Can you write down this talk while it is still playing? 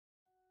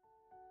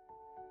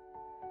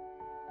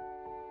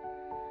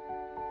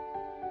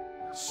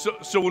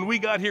So when we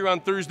got here on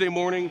Thursday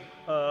morning,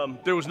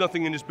 there was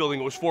nothing in this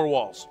building. It was 4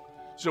 walls.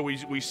 So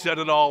we set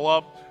it all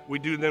up. We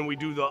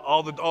do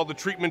all the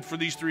treatment for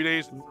these 3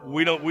 days.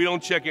 We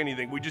don't check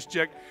anything. We just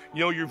check,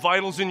 your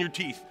vitals and your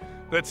teeth.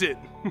 That's it.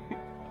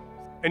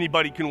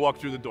 Anybody can walk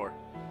through the door.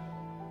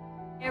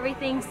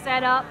 Everything's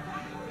set up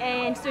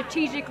and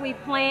strategically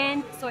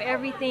planned so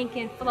everything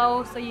can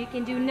flow, so you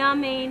can do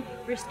numbing,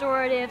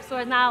 restorative, so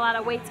there's not a lot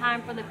of wait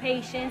time for the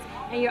patients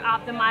and you're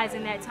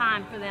optimizing that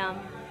time for them.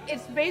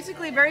 It's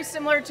basically very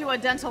similar to a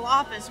dental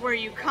office where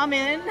you come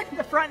in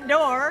the front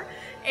door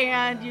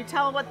and you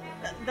tell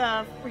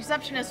the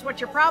receptionist what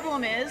your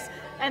problem is,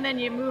 and then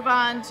you move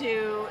on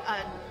to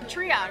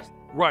triage.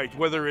 Right,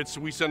 whether it's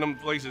we send them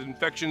places,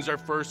 infections are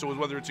first, so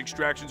whether it's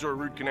extractions or a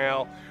root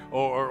canal,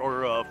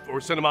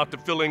 or send them out to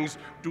fillings,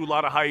 do a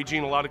lot of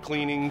hygiene, a lot of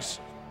cleanings.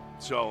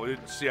 So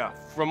it's,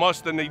 from us,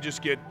 then they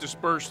just get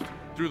dispersed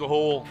through the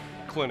whole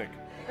clinic.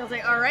 They'll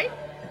say, all right,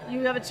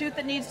 you have a tooth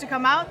that needs to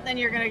come out, then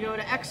you're gonna go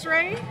to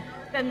x-ray,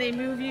 then they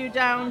move you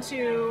down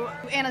to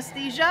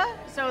anesthesia,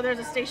 so there's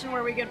a station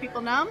where we get people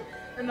numb,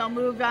 then they'll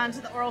move on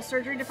to the oral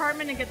surgery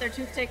department and get their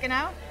tooth taken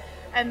out,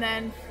 and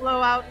then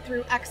flow out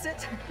through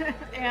exit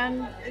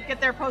and get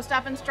their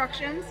post-op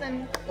instructions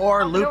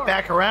or loop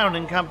back around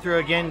and come through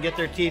again, get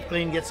their teeth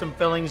cleaned, get some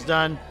fillings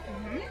done.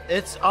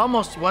 It's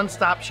almost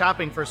one-stop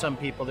shopping for some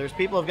people. There's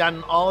people who've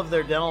gotten all of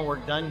their dental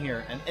work done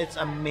here, and it's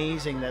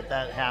amazing that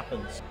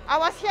happens. I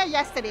was here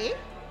yesterday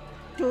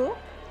too,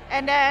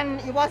 and then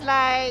it was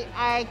like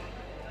I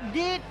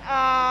did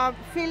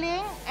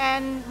filling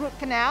and root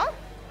canal,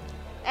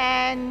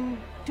 and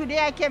today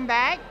I came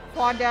back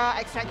for the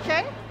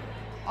extraction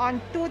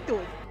on 2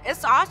 tooth.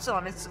 It's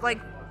awesome. It's like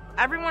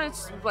everyone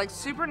is like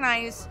super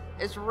nice.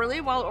 It's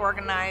really well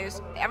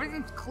organized.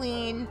 Everything's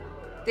clean.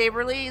 They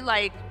really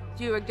like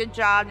do a good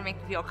job to make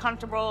you feel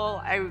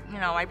comfortable.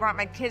 I brought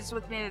my kids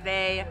with me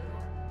today.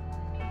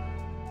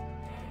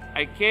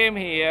 I came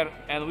here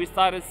and we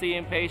started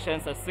seeing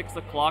patients at 6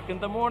 o'clock in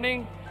the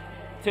morning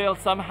till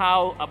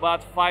somehow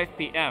about 5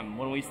 p.m.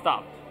 when we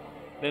stopped.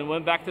 Then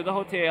went back to the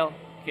hotel,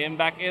 came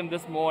back in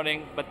this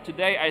morning, but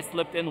today I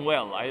slept in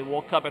well. I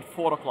woke up at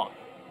 4 o'clock.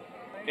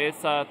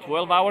 It's a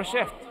 12-hour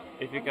shift,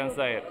 if you can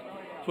say it.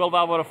 12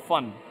 hours of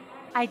fun.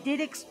 I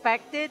did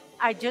expect it.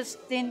 I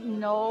just didn't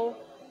know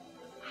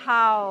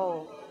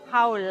how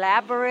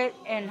elaborate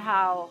and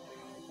how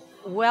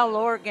well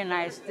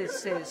organized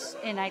this is.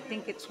 And I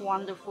think it's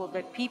wonderful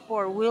that people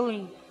are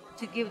willing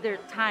to give their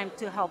time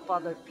to help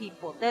other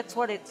people. That's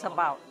what it's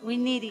about. We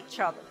need each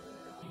other.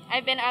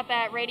 I've been up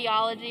at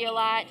radiology a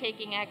lot,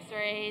 taking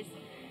x-rays,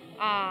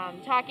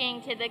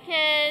 talking to the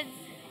kids.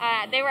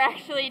 They were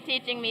actually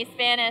teaching me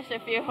Spanish, a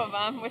few of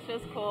them, which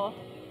was cool.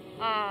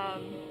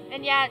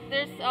 And yeah,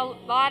 there's a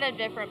lot of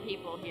different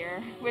people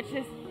here, which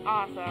is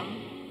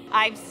awesome.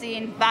 I've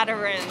seen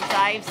veterans,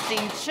 I've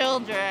seen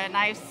children,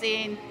 I've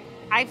seen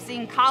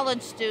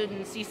college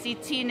students, you see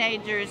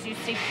teenagers, you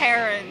see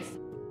parents.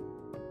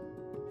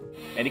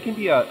 And it can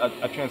be a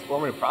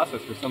transformative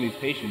process for some of these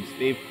patients.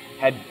 They've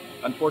had,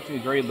 unfortunately,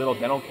 very little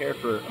dental care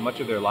for much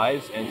of their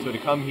lives, and so to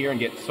come here and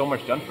get so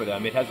much done for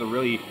them, it has a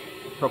really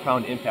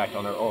profound impact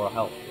on their oral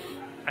health.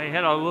 I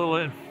had a little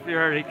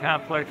inferiority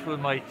complex with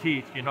my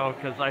teeth,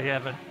 because I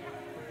haven't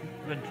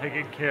been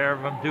taking care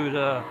of them due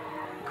to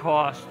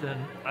cost, and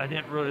I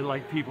didn't really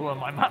like people in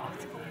my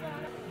mouth.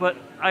 But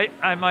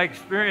my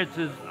experience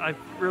is I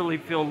really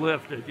feel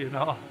lifted,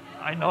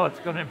 I know it's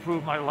going to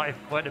improve my life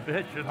quite a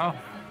bit,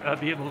 I'll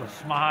be able to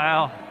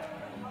smile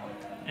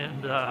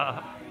and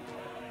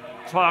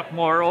talk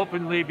more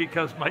openly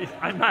because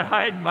I'm not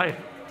hiding my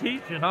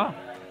teeth, And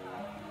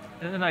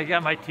then I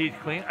got my teeth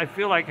clean. I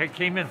feel like I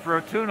came in for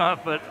a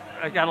tune-up, but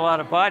I got a lot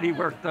of body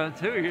work done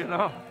too,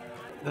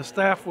 The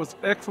staff was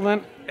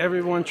excellent.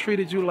 Everyone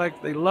treated you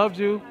like they loved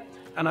you.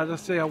 And I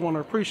just say I want to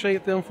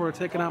appreciate them for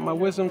taking out my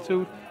wisdom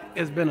tooth.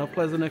 It's been a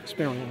pleasant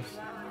experience.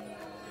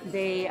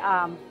 They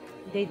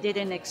did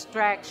an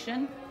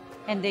extraction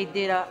and they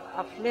did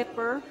a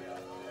flipper.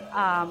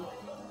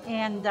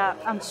 And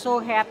I'm so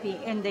happy,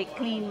 and they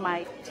cleaned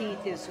my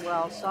teeth as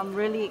well. So I'm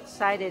really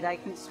excited I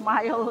can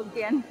smile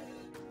again.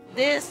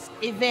 This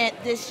event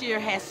this year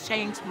has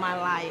changed my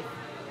life.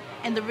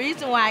 And the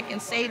reason why I can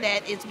say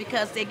that is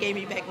because they gave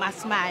me back my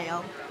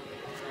smile.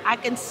 I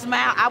can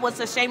smile. I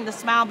was ashamed to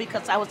smile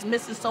because I was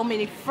missing so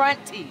many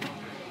front teeth.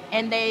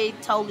 And they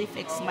totally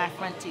fixed my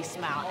front teeth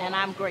smile, and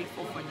I'm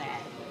grateful for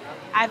that.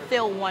 I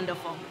feel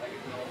wonderful,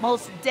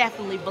 most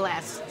definitely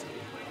blessed.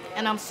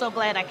 And I'm so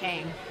glad I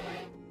came.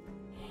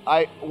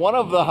 One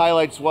of the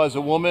highlights was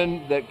a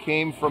woman that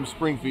came from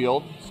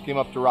Springfield, came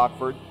up to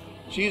Rockford.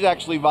 She's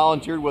actually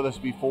volunteered with us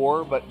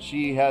before, but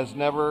she hasn't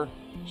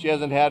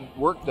had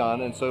work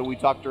done, and so we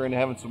talked her into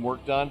having some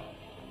work done.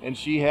 And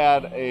she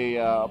had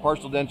a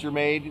partial denture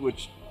made,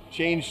 which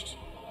changed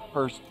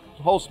her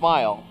whole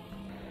smile.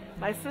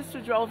 My sister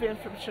drove in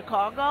from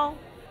Chicago,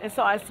 and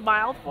so I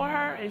smiled for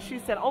her, and she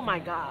said, "Oh my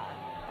God,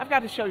 I've got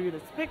to show you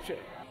this picture."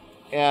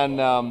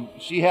 And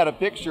she had a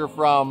picture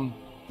from,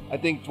 I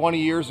think, 20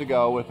 years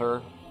ago with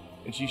her,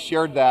 and she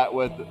shared that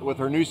with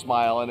her new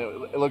smile, and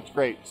it looked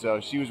great. So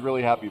she was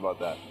really happy about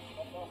that.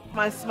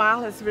 My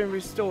smile has been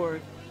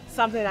restored,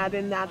 something I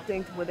did not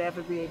think would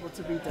ever be able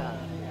to be done.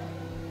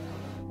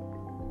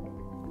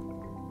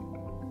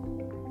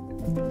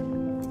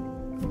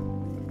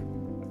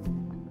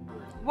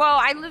 Well,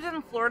 I lived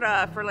in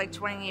Florida for like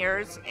 20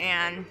 years,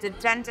 and the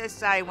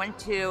dentist I went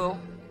to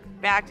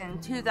back in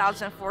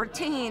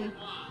 2014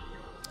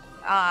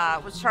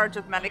 was charged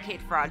with Medicaid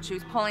fraud. She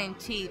was pulling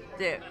teeth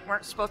that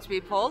weren't supposed to be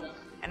pulled,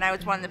 and I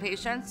was one of the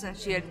patients, and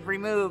she had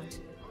removed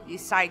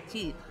these side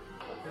teeth.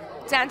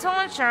 Dental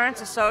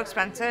insurance is so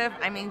expensive.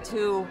 I mean,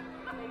 to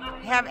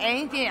have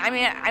anything, I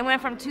mean, I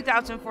went from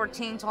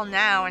 2014 till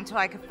now until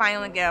I could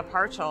finally get a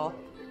partial.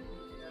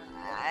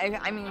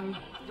 I mean,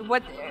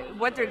 what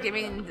they're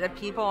giving the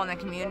people in the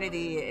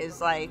community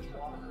is like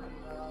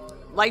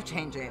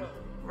life-changing,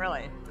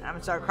 really. I'm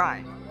gonna start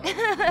crying.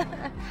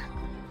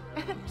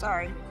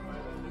 Sorry.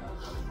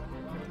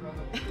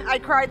 I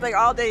cried like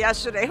all day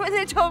yesterday when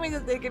they told me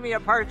that they give me a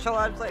partial.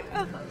 I was like,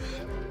 oh.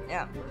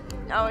 Yeah.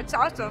 No, it's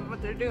awesome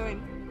what they're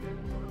doing.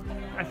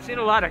 I've seen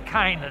a lot of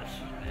kindness,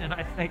 and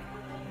I think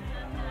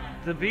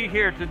to be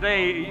here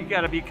today, you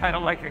got to be kind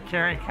of like a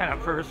caring kind of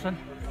person.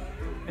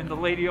 And the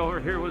lady over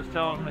here was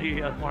telling me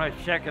when I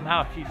was checking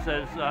out, she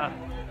says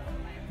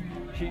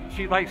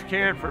she likes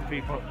caring for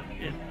people.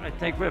 And I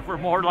think if we're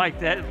more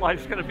like that,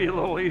 life's going to be a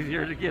little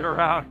easier to get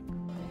around.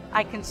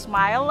 I can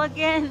smile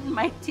again.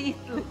 My teeth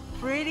look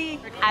pretty.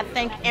 I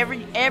thank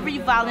every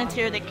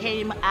volunteer that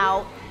came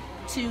out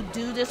to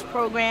do this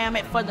program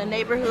for the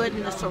neighborhood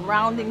and the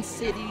surrounding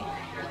city.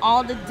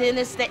 All the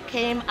dentists that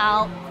came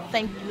out,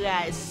 thank you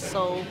guys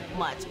so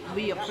much.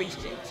 We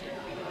appreciate you.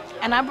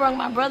 And I brought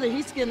my brother,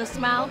 he's getting a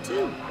smile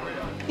too.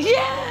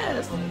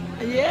 Yes,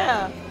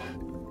 yeah.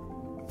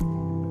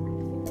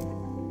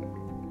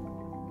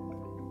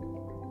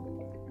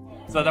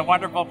 So the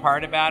wonderful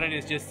part about it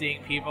is just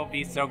seeing people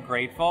be so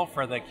grateful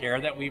for the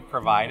care that we've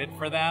provided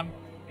for them.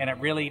 And it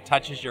really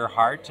touches your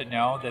heart to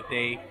know that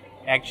they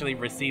actually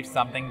received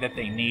something that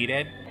they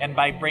needed. And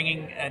by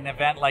bringing an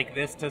event like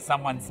this to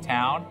someone's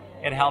town,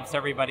 it helps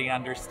everybody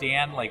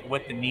understand like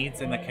what the needs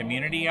in the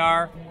community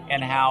are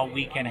and how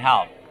we can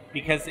help.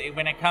 Because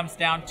when it comes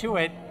down to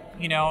it,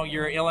 you know,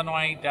 your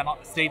Illinois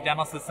State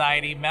Dental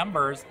Society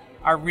members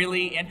are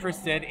really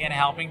interested in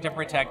helping to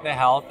protect the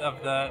health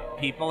of the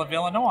people of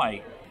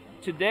Illinois.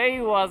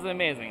 Today was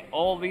amazing.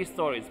 All these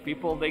stories,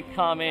 people, they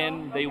come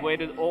in, they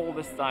waited all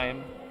this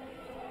time,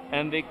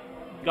 and they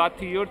got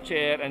to your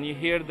chair and you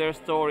hear their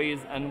stories,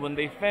 and when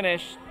they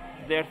finish,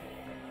 they're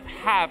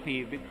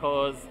happy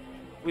because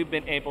we've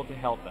been able to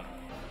help them.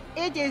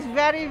 It is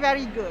very,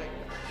 very good.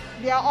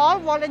 They are all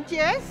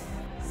volunteers,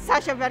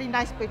 such a very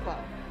nice people.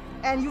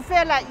 And you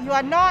feel like you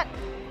are not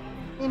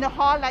in a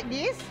hall like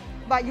this,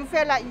 but you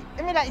feel like,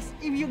 I mean, like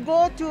if you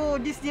go to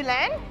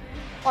Disneyland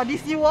or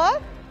Disney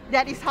World,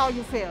 that is how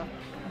you feel.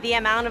 The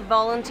amount of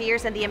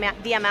volunteers and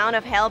the amount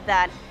of help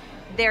that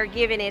they're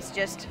giving is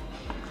just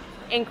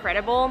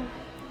incredible,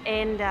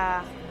 and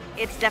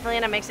it's definitely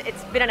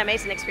it's been an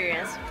amazing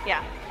experience.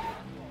 Yeah.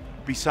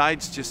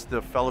 Besides just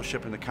the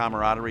fellowship and the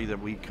camaraderie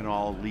that we can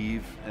all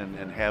leave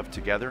and have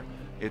together,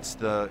 it's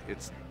the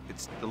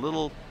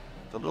little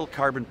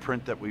carbon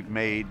print that we've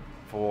made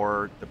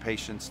for the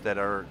patients that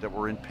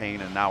were in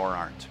pain and now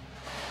aren't,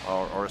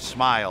 or a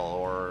smile,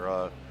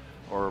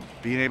 or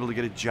being able to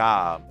get a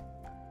job.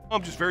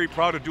 I'm just very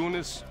proud of doing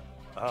this.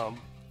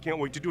 Can't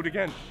wait to do it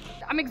again.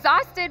 I'm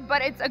exhausted,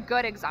 but it's a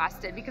good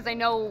exhausted because I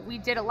know we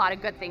did a lot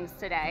of good things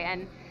today,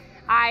 and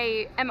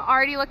I am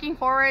already looking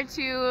forward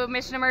to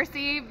Mission of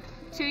Mercy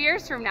 2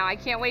 years from now. I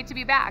can't wait to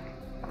be back.